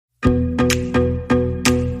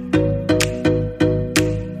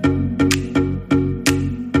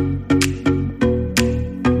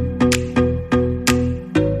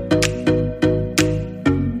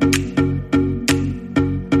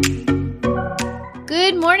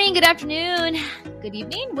morning, good afternoon, good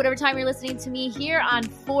evening, whatever time you're listening to me here on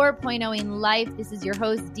 4.0ing Life. This is your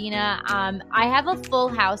host, Dina. I have a full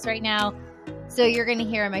house right now, so you're going to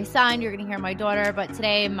hear my son, you're going to hear my daughter, but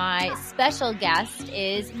today my special guest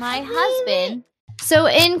is my husband. So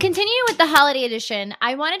in continuing with the holiday edition,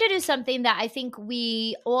 I wanted to do something that I think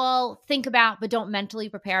we all think about but don't mentally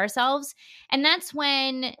prepare ourselves, and that's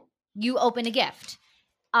when you open a gift.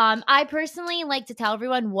 I personally like to tell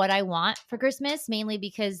everyone what I want for Christmas, mainly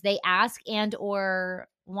because they ask and or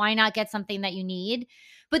why not get something that you need.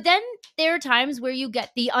 But then there are times where you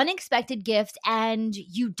get the unexpected gift and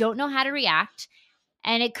you don't know how to react.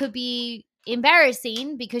 And it could be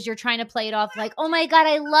embarrassing because you're trying to play it off like, oh my God,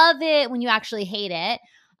 I love it, when you actually hate it.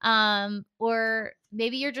 Or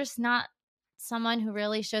maybe you're just not someone who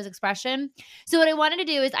really shows expression. So what I wanted to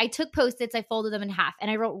do is I took Post-its, I folded them in half,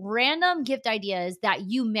 and I wrote random gift ideas that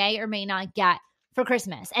you may or may not get for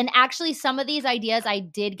Christmas. And actually some of these ideas I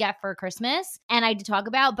did get for Christmas and I did talk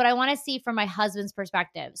about, but I want to see from my husband's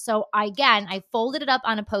perspective. So I folded it up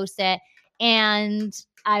on a Post-it and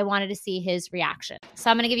I wanted to see his reaction.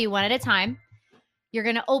 So I'm going to give you one at a time. You're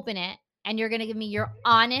going to open it and you're going to give me your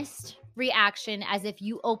honest reaction as if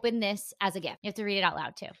you open this as a gift. You have to read it out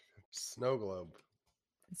loud too. Snow globe.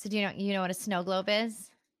 So do you know what a snow globe is?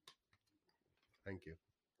 Thank you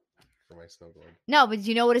for my snow globe. No, but do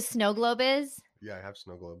you know what a snow globe is? Yeah, I have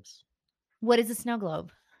snow globes. What is a snow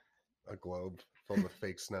globe? A globe filled with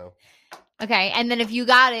fake snow. Okay, and then if you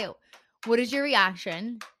got it, what is your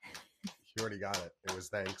reaction? You already got it. It was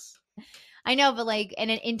thanks. I know, but like, and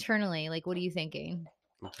then internally, like, what are you thinking?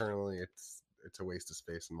 Internally, it's a waste of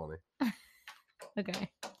space and money. Okay.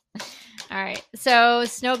 All right. So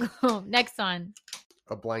snow globe. Next one.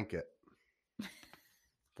 A blanket.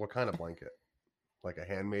 What kind of blanket? Like a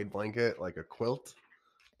handmade blanket? Like a quilt?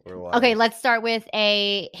 Or like... Okay, let's start with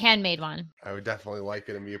a handmade one. I would definitely like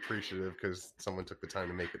it and be appreciative because someone took the time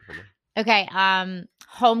to make it for me. Okay.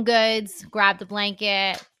 Home Goods. Grab the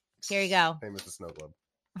blanket. Here you go. Same as the snow globe.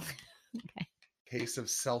 Okay. Case of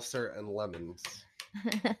seltzer and lemons.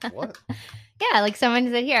 What? Yeah, like someone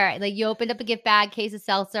said here, like you opened up a gift bag, case of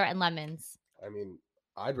seltzer and lemons. I mean,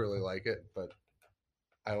 I'd really like it, but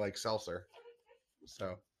I like seltzer.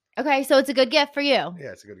 So. Okay, so it's a good gift for you.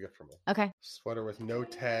 Yeah, it's a good gift for me. Okay. Sweater with no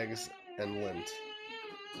tags and lint.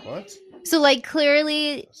 What? So like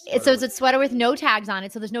clearly, it's a sweater with no tags on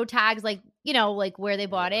it. So there's no tags, like, you know, like where they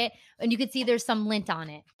bought it. And you can see there's some lint on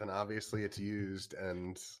it. Then obviously it's used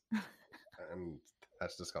and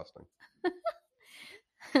that's disgusting.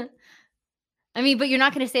 I mean, but you're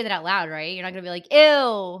not going to say that out loud, right? You're not going to be like,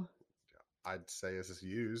 ew. I'd say, is this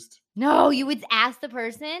used? No, you would ask the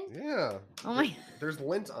person? Yeah. Oh my. There's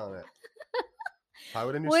lint on it. How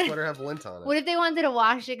would a new sweater have lint on it? What if they wanted to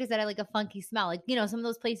wash it because it had like a funky smell? Like, you know, some of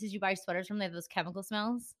those places you buy sweaters from, they have those chemical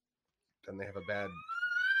smells. Then they have a bad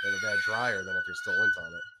dryer then if there's still lint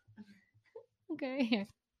on it. Okay. Here.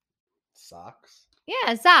 Socks?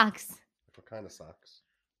 Yeah, socks. What kind of socks?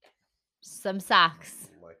 Some socks.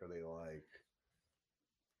 Like, are they like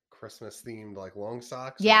Christmas themed, like long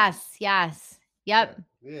socks? Yes. Yep.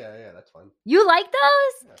 Yeah, that's fine. You like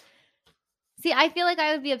those? Yeah. See, I feel like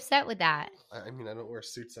I would be upset with that. I mean, I don't wear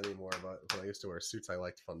suits anymore, but when I used to wear suits, I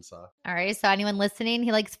liked fun socks. All right, so anyone listening,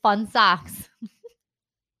 he likes fun socks.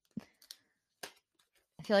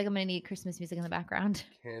 I feel like I'm going to need Christmas music in the background.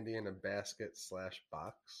 Candy in a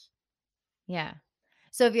basket/box. Yeah.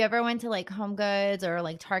 So if you ever went to like Home Goods or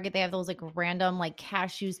like Target, they have those like random like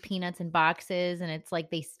cashews, peanuts in boxes, and it's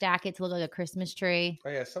like they stack it to look like a Christmas tree. Oh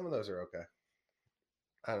yeah, some of those are okay.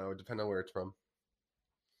 I don't know, depending on where it's from.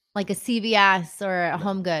 Like a CVS or a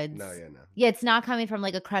Home Goods. No. Yeah, it's not coming from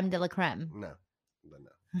like a creme de la creme. No.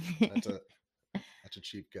 That's a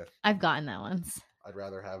cheap gift. I've gotten that once. I'd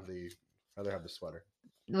rather have the sweater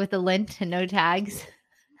with the lint and no tags.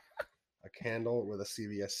 Yeah. A candle with a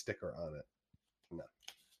CVS sticker on it. No.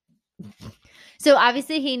 So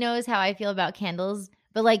obviously he knows how I feel about candles,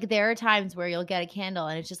 but like there are times where you'll get a candle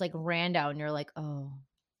and it's just like rando and you're like, oh,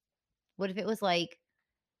 what if it was like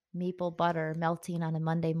maple butter melting on a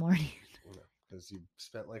Monday morning? Because you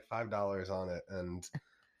spent like $5 on it, and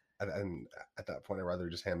at that point I'd rather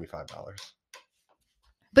just hand me $5.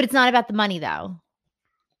 But it's not about the money though.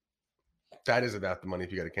 That is about the money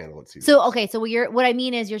if you get a candle at CVS. So okay, so what I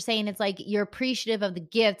mean is you're saying it's like you're appreciative of the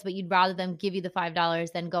gift, but you'd rather them give you the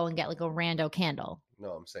 $5 than go and get like a rando candle.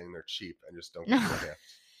 No, I'm saying they're cheap and just don't give you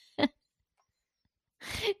a gift.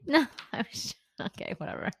 No, okay,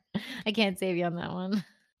 whatever. I can't save you on that one.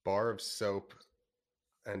 Bar of soap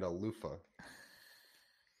and a loofah.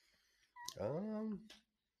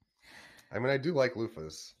 I mean, I do like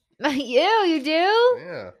loofahs. You do?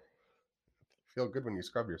 Yeah. feel good when you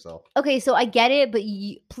scrub yourself. Okay, so I get it, but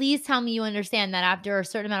please tell me you understand that after a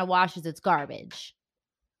certain amount of washes, it's garbage.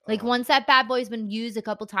 Like once that bad boy's been used a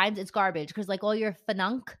couple times, it's garbage because like all your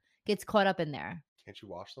fanunk gets caught up in there. Can't you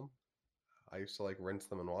wash them? I used to like rinse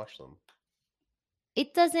them and wash them.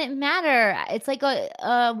 It doesn't matter. It's like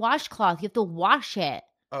a washcloth. You have to wash it.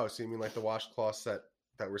 Oh, so you mean like the washcloths that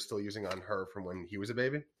we're still using on her from when he was a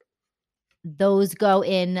baby? Those go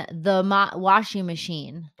in the washing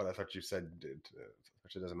machine. But I thought you said it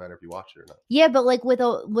doesn't matter if you wash it or not. Yeah, but like with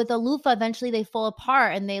a loofah, eventually they fall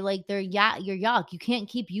apart and they're you're yuck. You can't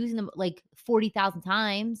keep using them like 40,000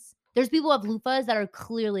 times. There's people who have loofahs that are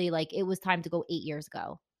clearly like it was time to go 8 years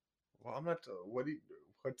ago. Well, I'm not.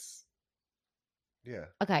 What's? Yeah.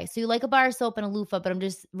 Okay, so you like a bar of soap and a loofah, but I'm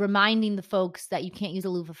just reminding the folks that you can't use a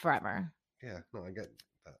loofah forever. Yeah, no, I get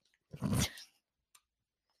that.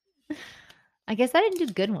 I guess I didn't do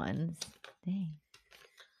good ones. Dang.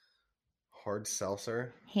 Hard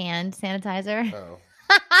seltzer. Hand sanitizer. Oh.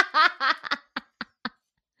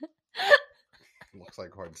 Looks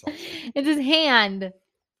like hard seltzer. It's his hand.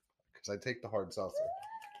 Because I take the hard seltzer.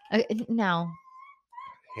 No.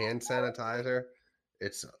 Hand sanitizer.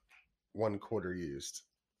 It's 1/4 used.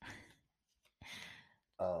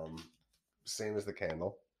 Same as the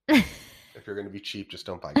candle. If you're going to be cheap, just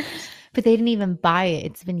don't buy gifts. But they didn't even buy it.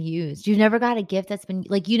 It's been used. You've never got a gift that's been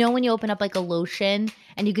like, you know, when you open up like a lotion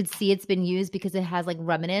and you could see it's been used because it has like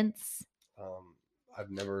remnants. I've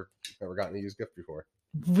never gotten a used gift before.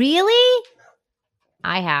 Really?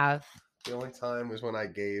 I have. The only time was when I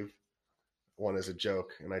gave one as a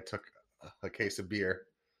joke and I took a case of beer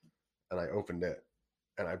and I opened it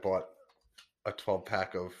and I bought a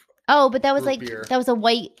 12-pack of but that was like beer. That was a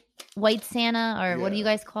white Santa, or what do you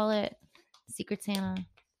Yeah. guys call it? Secret Santa.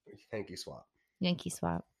 Yankee swap. Yankee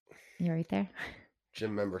swap. You're right there.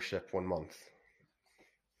 Gym membership 1 month.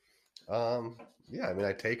 Yeah, I mean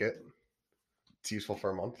I take it. It's useful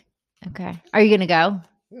for a month. Okay. Are you gonna go?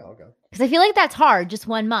 Yeah, I'll go. Because I feel like that's hard. Just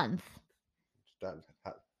 1 month. That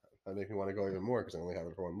makes me want to go even more because I only have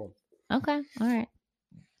it for 1 month. Okay. All right.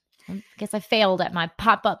 I guess I failed at my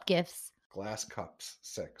pop-up gifts. Glass cups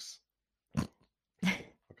 6. What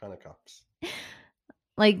kind of cups?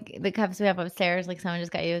 Like the cups we have upstairs. Like someone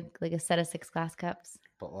just got you like a set of 6 glass cups.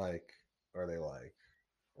 But like, are they like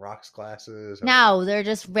rocks glasses? No, they're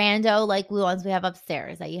just rando like the ones we have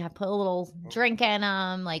upstairs that you have put a little drink in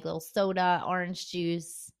them, like little soda, orange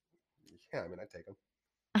juice. Yeah, I mean I take them.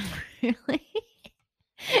 Really?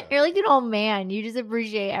 Yeah. You're like an old man. You just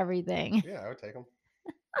appreciate everything. Yeah, I would take them.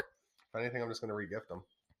 If anything, I'm just going to re-gift them.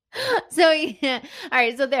 So yeah. All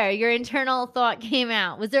right. So there, your internal thought came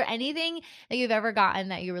out. Was there anything that you've ever gotten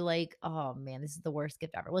that you were like, oh man, this is the worst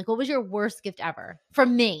gift ever? Like, what was your worst gift ever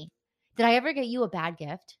from me? Did I ever get you a bad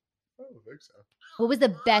gift? I don't think so. What was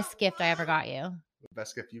the best gift I ever got you? The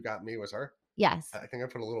best gift you got me was her. Yes. I think I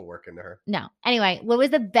put a little work into her. No. Anyway, what was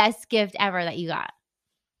the best gift ever that you got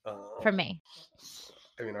from me?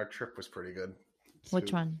 I mean, our trip was pretty good.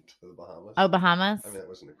 Which one? To the Bahamas. Oh, Bahamas? I mean, it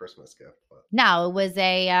wasn't a Christmas gift, but No, it was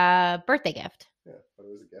a birthday gift. yeah, but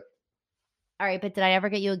it was a gift. All right, but did I ever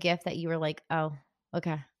get you a gift that you were like, oh,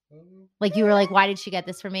 okay. Like you were like, why did she get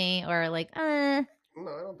this for me? Or like, No, I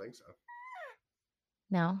don't think so.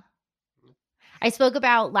 No. I spoke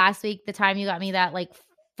about last week the time you got me that like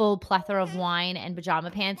full plethora of wine and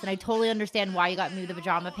pajama pants. And I totally understand why you got me the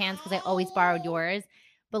pajama pants because I always borrowed yours.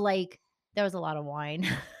 But like, there was a lot of wine.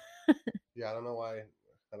 Yeah, I don't know why.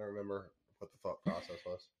 I don't remember what the thought process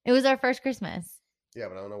was. It was our first Christmas. Yeah,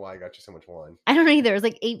 but I don't know why I got you so much wine. I don't know either. It was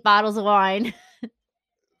like 8 bottles of wine.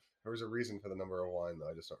 There was a reason for the number of wine, though.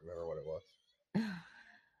 I just don't remember what it was.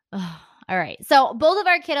 All right. So both of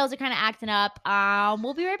our kiddos are kind of acting up.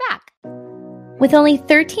 We'll be right back. With only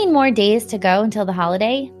 13 more days to go until the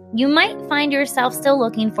holiday, you might find yourself still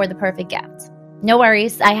looking for the perfect gift. No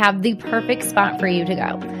worries. I have the perfect spot for you to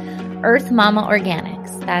go. Earth Mama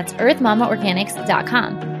Organics. That's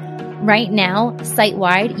earthmamaorganics.com. Right now,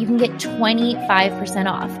 site-wide, you can get 25%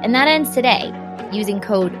 off, and that ends today using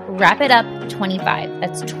code WRAPITUP25.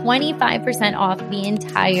 That's 25% off the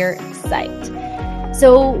entire site.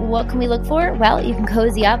 So what can we look for? Well, you can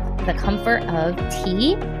cozy up with the comfort of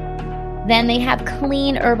tea. Then they have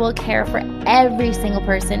clean herbal care for every single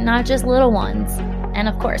person, not just little ones. And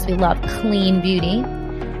of course, we love clean beauty.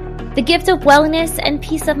 The gift of wellness and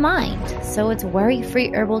peace of mind. So it's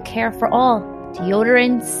worry-free herbal care for all.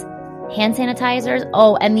 Deodorants, hand sanitizers.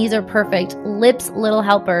 Oh, and these are perfect. Lips Little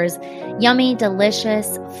Helpers. Yummy,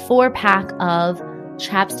 delicious 4-pack of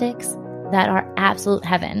chapsticks that are absolute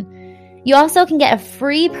heaven. You also can get a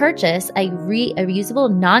free purchase, a reusable,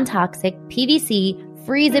 non-toxic PVC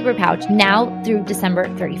free zipper pouch now through December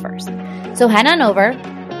 31st. So head on over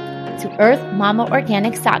to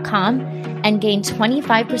earthmamaorganics.com and gain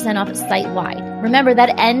 25% off site-wide. Remember,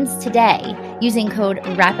 that ends today using code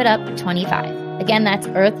WRAPITUP25. Again, that's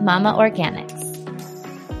Earth Mama Organics.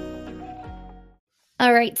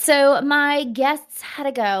 All right, so my guests had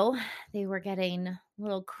to go. They were getting a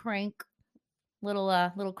little cranky.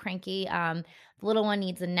 The little one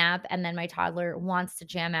needs a nap, and then my toddler wants to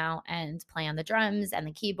jam out and play on the drums and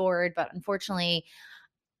the keyboard. But unfortunately,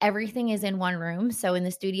 everything is in one room. So in the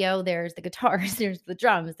studio, there's the guitars, there's the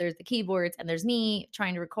drums, there's the keyboards, and there's me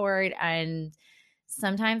trying to record. And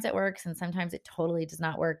sometimes it works and sometimes it totally does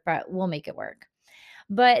not work, but we'll make it work.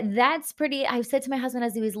 But I said to my husband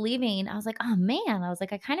as he was leaving, I was like, oh man,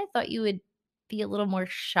 I kind of thought you would be a little more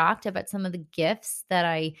shocked about some of the gifts that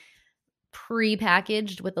I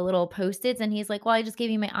pre-packaged with the little Post-its. And he's like, well, I just gave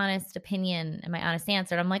you my honest opinion and my honest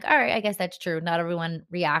answer. And I'm like, all right, I guess that's true. Not everyone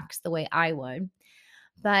reacts the way I would.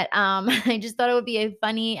 But I just thought it would be a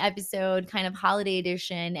funny episode, kind of holiday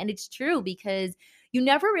edition. And it's true because you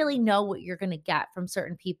never really know what you're going to get from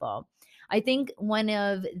certain people. I think one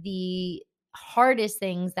of the hardest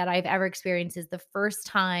things that I've ever experienced is the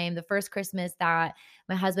first Christmas that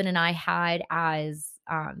my husband and I had as,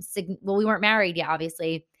 we weren't married yet,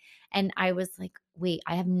 obviously. And I was like, wait,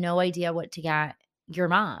 I have no idea what to get your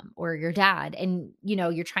mom or your dad. And,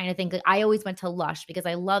 you're trying to think. I always went to Lush because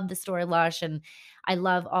I love the store Lush and I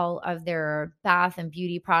love all of their bath and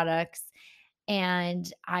beauty products. And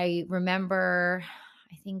I remember,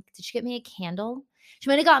 I think, did she get me a candle? She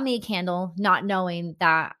might have got me a candle, not knowing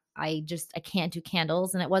that I can't do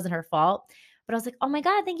candles and it wasn't her fault. But I was like, oh my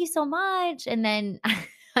God, thank you so much. And then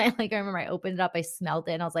I remember I opened it up, I smelled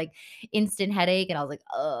it, and I was like, instant headache. And I was like,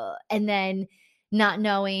 ugh. And then not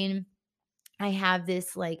knowing I have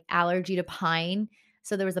this allergy to pine.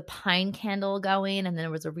 So there was a pine candle going, and then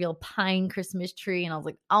there was a real pine Christmas tree. And I was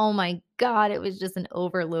like, oh my God, it was just an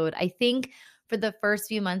overload. I think for the first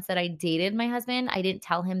few months that I dated my husband, I didn't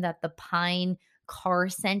tell him that the pine car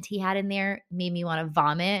scent he had in there made me want to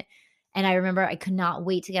vomit. And I remember I could not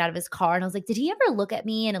wait to get out of his car. And I was like, did he ever look at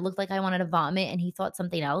me and it looked like I wanted to vomit and he thought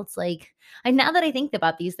something else? Now that I think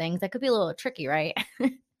about these things, that could be a little tricky, right?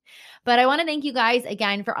 But I want to thank you guys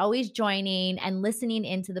again for always joining and listening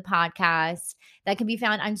into the podcast that can be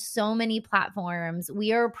found on so many platforms.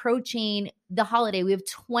 We are approaching the holiday. We have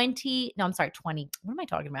 20. What am I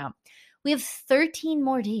talking about? We have 13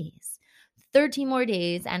 more days. 13 more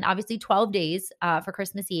days and obviously 12 days for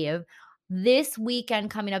Christmas Eve. This weekend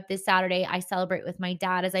coming up this Saturday, I celebrate with my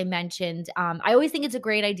dad, as I mentioned. I always think it's a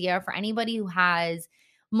great idea for anybody who has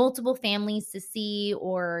multiple families to see,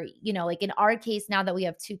 or, in our case, now that we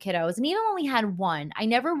have 2 kiddos, and even when we had 1, I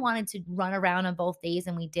never wanted to run around on both days,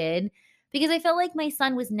 and we did, because I felt like my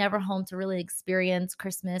son was never home to really experience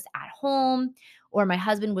Christmas at home, or my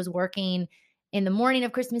husband was working in the morning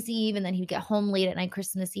of Christmas Eve, and then he'd get home late at night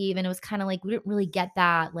Christmas Eve, and it was kind of like we didn't really get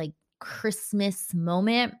that Christmas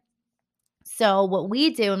moment. So what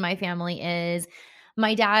we do in my family is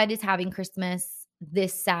my dad is having Christmas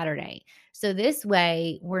this Saturday. So this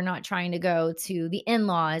way we're not trying to go to the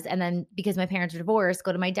in-laws and then, because my parents are divorced,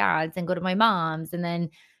 go to my dad's and go to my mom's and then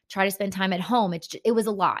try to spend time at home. It was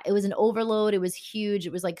a lot. It was an overload. It was huge.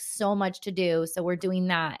 It was so much to do. So we're doing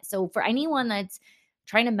that. So for anyone that's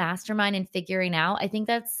trying to mastermind and figuring out, I think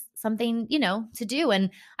that's something, to do.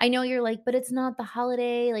 And I know you're like, but it's not the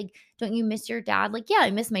holiday. Don't you miss your dad? Yeah,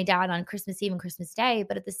 I miss my dad on Christmas Eve and Christmas Day.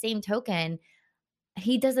 But at the same token,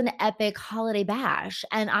 he does an epic holiday bash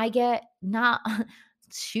and I get not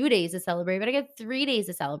 2 days to celebrate, but I get 3 days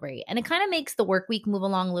to celebrate. And it kind of makes the work week move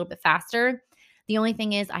along a little bit faster. The only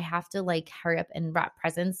thing is I have to hurry up and wrap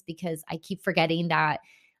presents because I keep forgetting that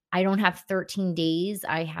I don't have 13 days.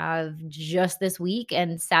 I have just this week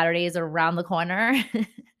and Saturday is around the corner.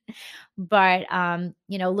 But,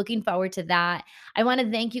 looking forward to that. I want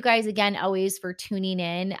to thank you guys again, always, for tuning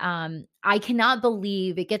in. I cannot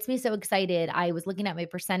believe it gets me so excited. I was looking at my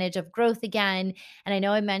percentage of growth again, and I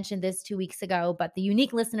know I mentioned this 2 weeks ago, but the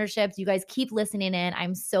unique listenerships, you guys keep listening in.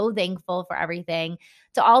 I'm so thankful for everything.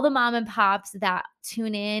 To all the mom and pops that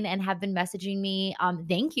tune in and have been messaging me,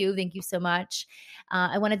 thank you. Thank you so much.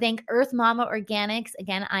 I want to thank Earth Mama Organics.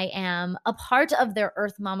 Again, I am a part of their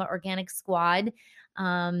Earth Mama Organics squad.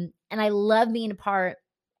 And I love being a part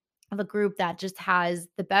of a group that just has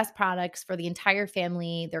the best products for the entire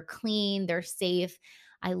family. They're clean, they're safe.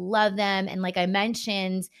 I love them. And like I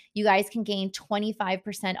mentioned, you guys can gain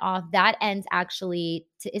 25% off. That ends actually,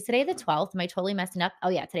 is today the 12th? Am I totally messing up? Oh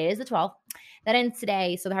yeah, today is the 12th. That ends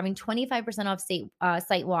today. So they're having 25% off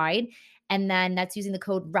site-wide. And then that's using the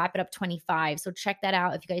code Wrap It Up 25. So check that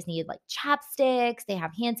out if you guys need like chapsticks. They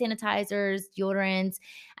have hand sanitizers, deodorants.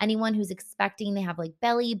 Anyone who's expecting, they have like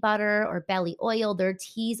belly butter or belly oil. Their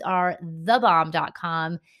teas are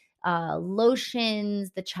thebomb.com.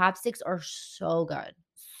 Lotions, the chapsticks are so good.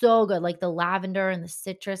 So good. Like the lavender and the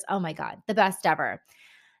citrus. Oh my God, the best ever.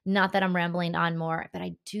 Not that I'm rambling on more, but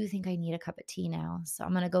I do think I need a cup of tea now. So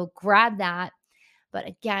I'm going to go grab that. But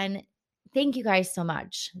again, thank you guys so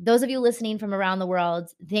much. Those of you listening from around the world,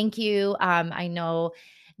 thank you. I know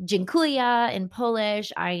dziękuję in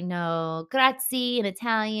Polish. I know grazie in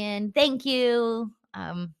Italian. Thank you.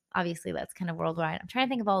 Obviously, that's kind of worldwide. I'm trying to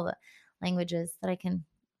think of all the languages that I can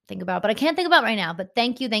think about, but I can't think about right now. But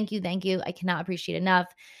thank you, thank you, thank you. I cannot appreciate enough.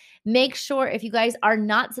 Make sure if you guys are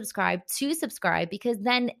not subscribed to subscribe, because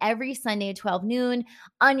then every Sunday at 12 noon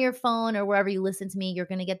on your phone or wherever you listen to me, you're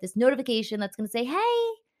going to get this notification that's going to say, hey,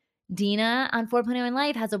 Dina on 4.0 in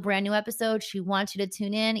Life has a brand new episode. She wants you to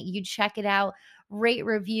tune in. You check it out, rate,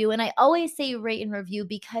 review. And I always say rate and review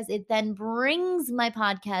because it then brings my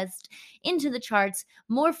podcast into the charts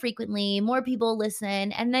more frequently. More people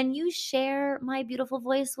listen. And then you share my beautiful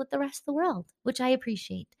voice with the rest of the world, which I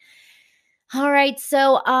appreciate. All right,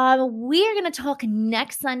 so we are going to talk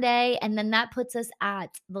next Sunday, and then that puts us at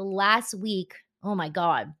the last week, oh my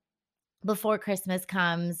God, before Christmas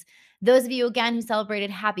comes. Those of you, again, who celebrated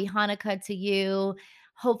Happy Hanukkah to you,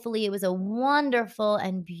 hopefully it was a wonderful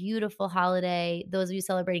and beautiful holiday. Those of you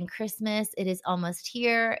celebrating Christmas, it is almost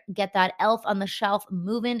here. Get that elf on the shelf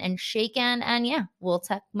moving and shaking, and yeah, we'll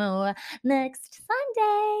talk more next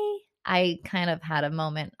Sunday. I kind of had a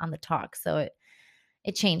moment on the talk, so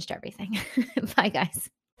it changed everything. Bye, guys.